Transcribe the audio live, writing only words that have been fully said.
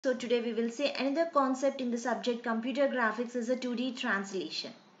So today we will see another concept in the subject computer graphics is a 2D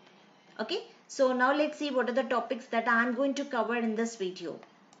translation. Okay, so now let's see what are the topics that I am going to cover in this video.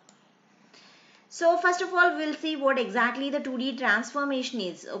 So first of all, we'll see what exactly the 2D transformation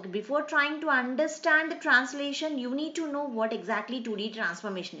is. Okay, before trying to understand the translation, you need to know what exactly 2D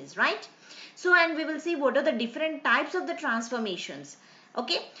transformation is, right? So, and we will see what are the different types of the transformations.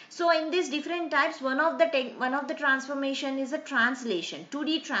 Okay, so in these different types, one of the transformation is a translation,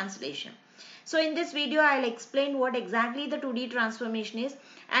 2D translation. So in this video, I'll explain what exactly the 2D translation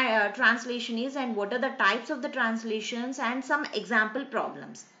is and what are the types of the translations and some example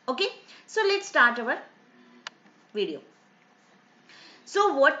problems. Okay, so let's start our video.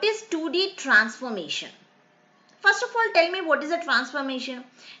 So what is 2D transformation? First of all, tell me what is a transformation.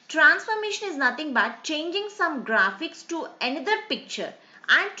 Transformation is nothing but changing some graphics to another picture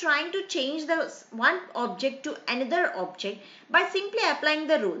and trying to change the one object to another object by simply applying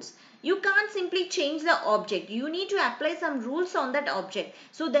the rules. You can't simply change the object. You need to apply some rules on that object.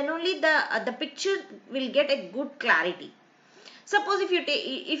 So then only the picture will get a good clarity. Suppose if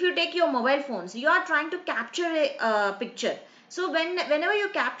you take your mobile phones, you are trying to capture a picture. So whenever you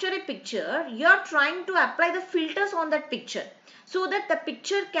capture a picture, you are trying to apply the filters on that picture so that the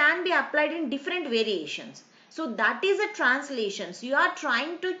picture can be applied in different variations. So that is a translation. So you are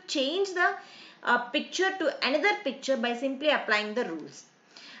trying to change the picture to another picture by simply applying the rules.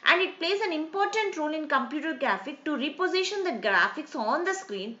 And it plays an important role in computer graphics to reposition the graphics on the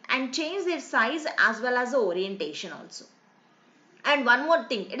screen and change their size as well as the orientation also. And one more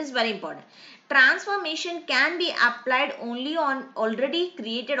thing, it is very important. Transformation can be applied only on already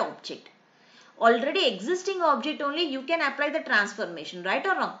created object. Already existing object only you can apply the transformation, right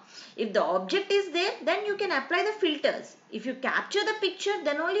or wrong? If the object is there, then you can apply the filters. If you capture the picture,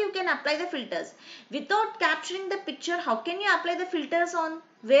 then only you can apply the filters. Without capturing the picture, how can you apply the filters on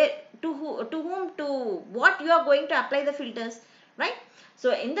where, to whom, to what you are going to apply the filters, right?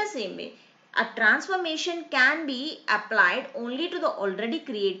 So in the same way, a transformation can be applied only to the already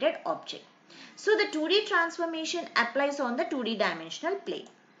created object. So the 2D transformation applies on the 2D dimensional plane.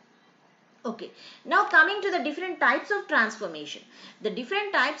 Okay, now coming to the different types of transformation. The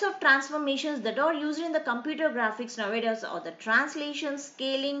different types of transformations that are used in the computer graphics nowadays are the translation,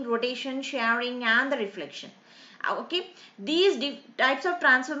 scaling, rotation, sharing and the reflection. Okay, these types of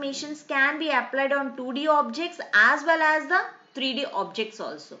transformations can be applied on 2D objects as well as the 3D objects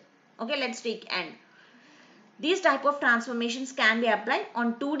also. Okay, let's take and these type of transformations can be applied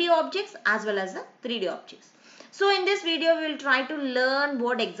on 2D objects as well as the 3D objects. So in this video, we will try to learn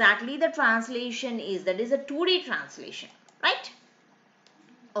what exactly the translation is. That is a 2D translation, right?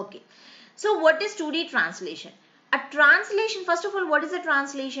 Okay. So what is 2D translation? A translation, first of all, what is a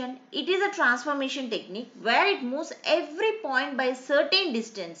translation? It is a transformation technique where it moves every point by a certain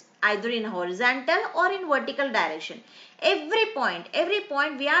distance, either in horizontal or in vertical direction. Every point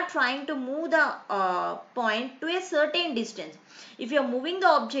we are trying to move the point to a certain distance. If you are moving the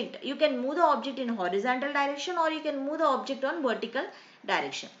object, you can move the object in horizontal direction or you can move the object on vertical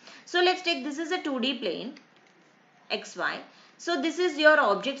direction. So let's take this is a 2D plane xy. So this is your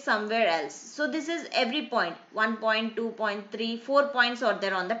object somewhere else. So this is every point, 1 point, 2 point, 3, 4 points are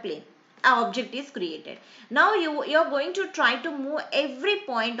there on the plane. An object is created. Now you're going to try to move every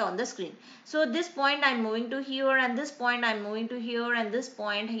point on the screen. So this point I'm moving to here and this point I'm moving to here and this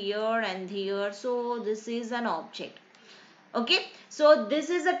point here and here. So this is an object. Okay, so this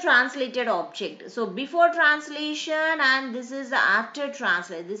is a translated object. So before translation and this is after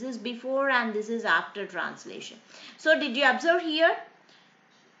translation. This is before and this is after translation. So did you observe here?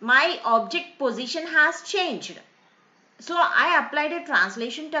 My object position has changed. So I applied a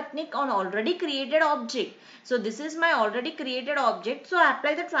translation technique on already created object. So this is my already created object. So I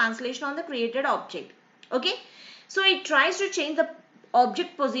apply the translation on the created object. Okay, so it tries to change the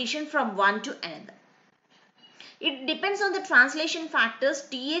object position from one to another. It depends on the translation factors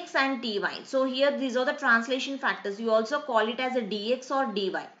Tx and Ty. So here these are the translation factors. You also call it as a dx or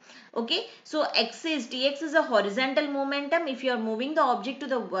dy. Okay. So Tx is a horizontal momentum. If you are moving the object to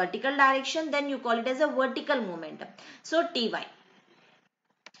the vertical direction, then you call it as a vertical momentum. So Ty.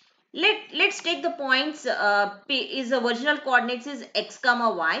 Let's take the points P is the original coordinates is x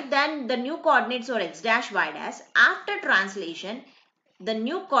comma y. Then the new coordinates are x dash y dash. After translation, the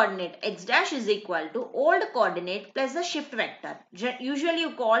new coordinate x dash is equal to old coordinate plus the shift vector. Usually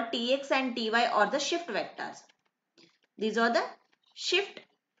you call tx and ty or the shift vectors. These are the shift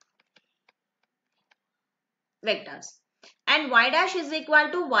vectors. And y dash is equal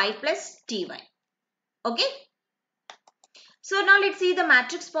to y plus ty. Okay. So now let's see the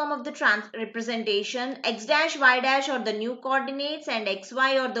matrix form of the representation. X dash, Y dash are the new coordinates and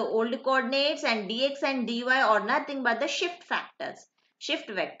XY are the old coordinates, and DX and DY are nothing but the shift factors, shift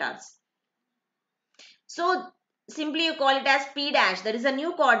vectors. So simply you call it as P dash, that is the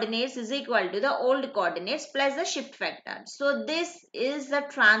new coordinates, is equal to the old coordinates plus the shift factor. So this is the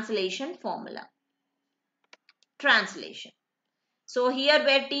translation formula. Translation. So here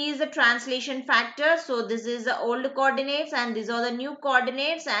where T is the translation factor, so this is the old coordinates and these are the new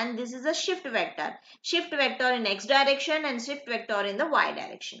coordinates, and this is a shift vector. Shift vector in X direction and shift vector in the Y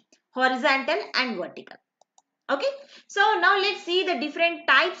direction. Horizontal and vertical. Okay, so now let's see the different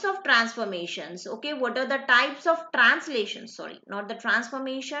types of transformations. Okay, what are the types of translations? Sorry, not the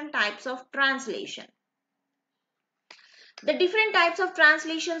transformation, types of translation. The different types of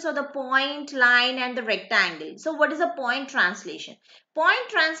translations are the point, line and the rectangle. So what is a point translation? Point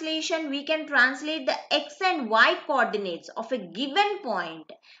translation, we can translate the x and y coordinates of a given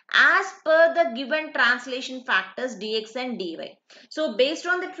point as per the given translation factors dx and dy. So based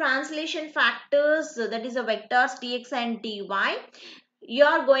on the translation factors, that is the vectors dx and dy, you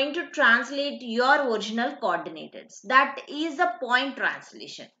are going to translate your original coordinates. That is the point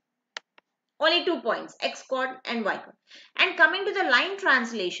translation. Only 2 points, x chord and y chord. And coming to the line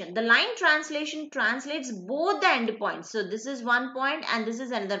translation, the line translation translates both the endpoints. So this is one point and this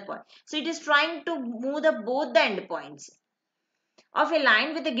is another point. So it is trying to move both the endpoints of a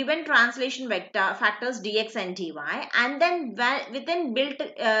line with the given translation vector factors dx and dy, and then within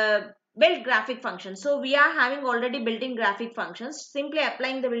built graphic functions. So we are having already built-in graphic functions. Simply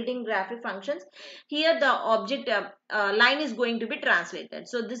applying the built-in graphic functions, here the object line is going to be translated.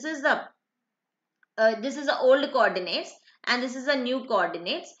 So this is the old coordinates and this is the new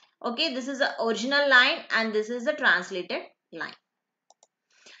coordinates. Okay, this is the original line and this is the translated line.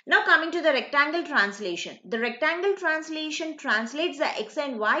 Now coming to the rectangle translation. The rectangle translation translates the x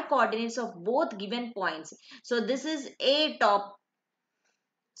and y coordinates of both given points. So this is A top.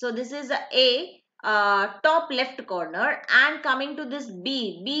 So this is A top left corner, and coming to this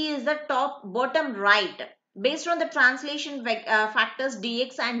B is the top bottom right, based on the translation factors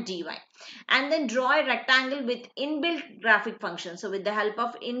dx and dy, and then draw a rectangle with inbuilt graphic functions. So with the help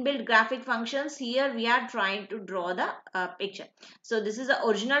of inbuilt graphic functions, here we are trying to draw the picture. So this is the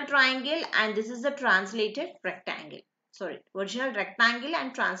original triangle and this is the translated rectangle. Sorry, original rectangle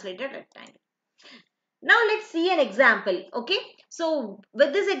and translated rectangle. Now let's see an example. Okay, so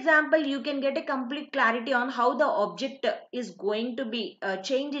with this example you can get a complete clarity on how the object is going to be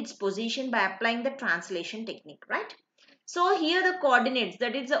change its position by applying the translation technique, right? So here the coordinates,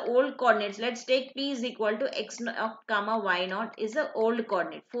 that is the old coordinates. Let's take p is equal to x naught comma y naught is the old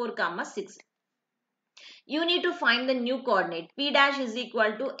coordinate 4 comma 6. You need to find the new coordinate. P dash is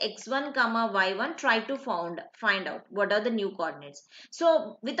equal to x1 comma y1. Try to find out what are the new coordinates.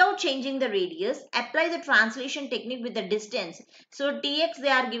 So without changing the radius, apply the translation technique with the distance. So tx they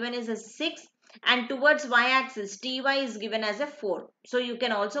are given as a 6 and towards y-axis ty is given as a 4. So you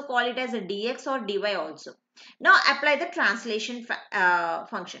can also call it as a dx or dy also. Now apply the translation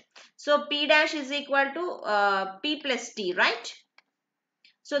function. So p dash is equal to p plus t, right?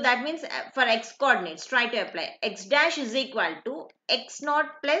 So that means for x coordinates, try to apply x dash is equal to x naught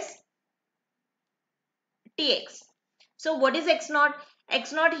plus tx. So what is x naught?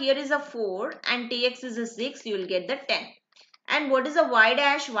 X naught here is a 4 and tx is a 6. You will get the 10. And what is a y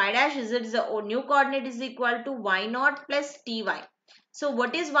dash? Y dash is the new coordinate is equal to y naught plus ty. So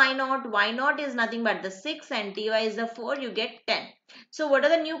what is y naught? Y naught is nothing but the 6 and ty is the 4. You get 10. So what are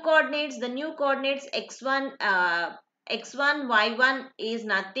the new coordinates? The new coordinates x1 y1 is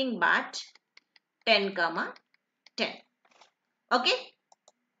nothing but 10 comma 10. Okay,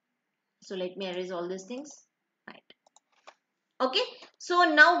 so let me erase all these things. Right. Okay, so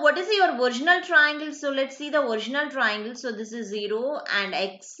now what is your original triangle? So let's see the original triangle. So this is 0 and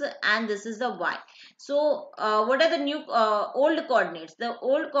x and this is the y. So what are the new old coordinates? The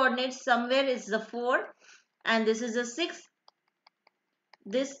old coordinates somewhere is the 4 and this is the 6.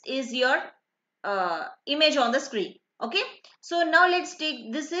 This is your image on the screen. Okay, so now let's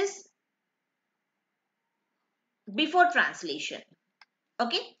take, this is before translation.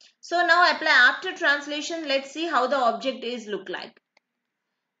 Okay, so now apply after translation. Let's see how the object is look like.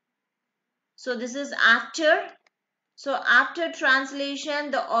 So this is after. So after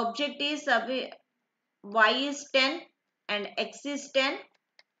translation, the object is y is 10 and x is 10.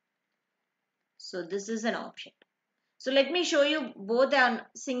 So this is an object. So let me show you both on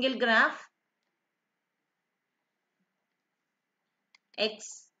single graph.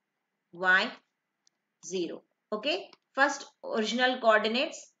 X, y, 0. Okay, first original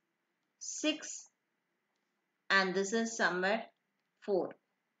coordinates 6 and this is somewhere 4.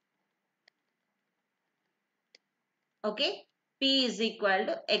 Okay, P is equal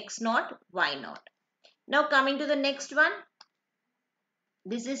to X naught, Y naught. Now coming to the next one.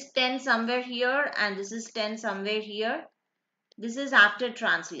 This is 10 somewhere here and this is 10 somewhere here. This is after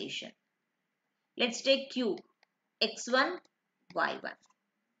translation. Let's take Q, X1, Y1.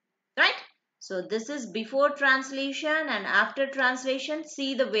 Right? So this is before translation and after translation.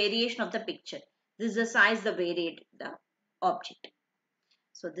 See the variation of the picture. This is the size, the varied, the object.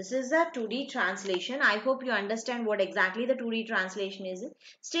 So this is the 2D translation. I hope you understand what exactly the 2D translation is.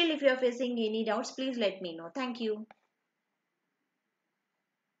 Still, if you are facing any doubts, please let me know. Thank you.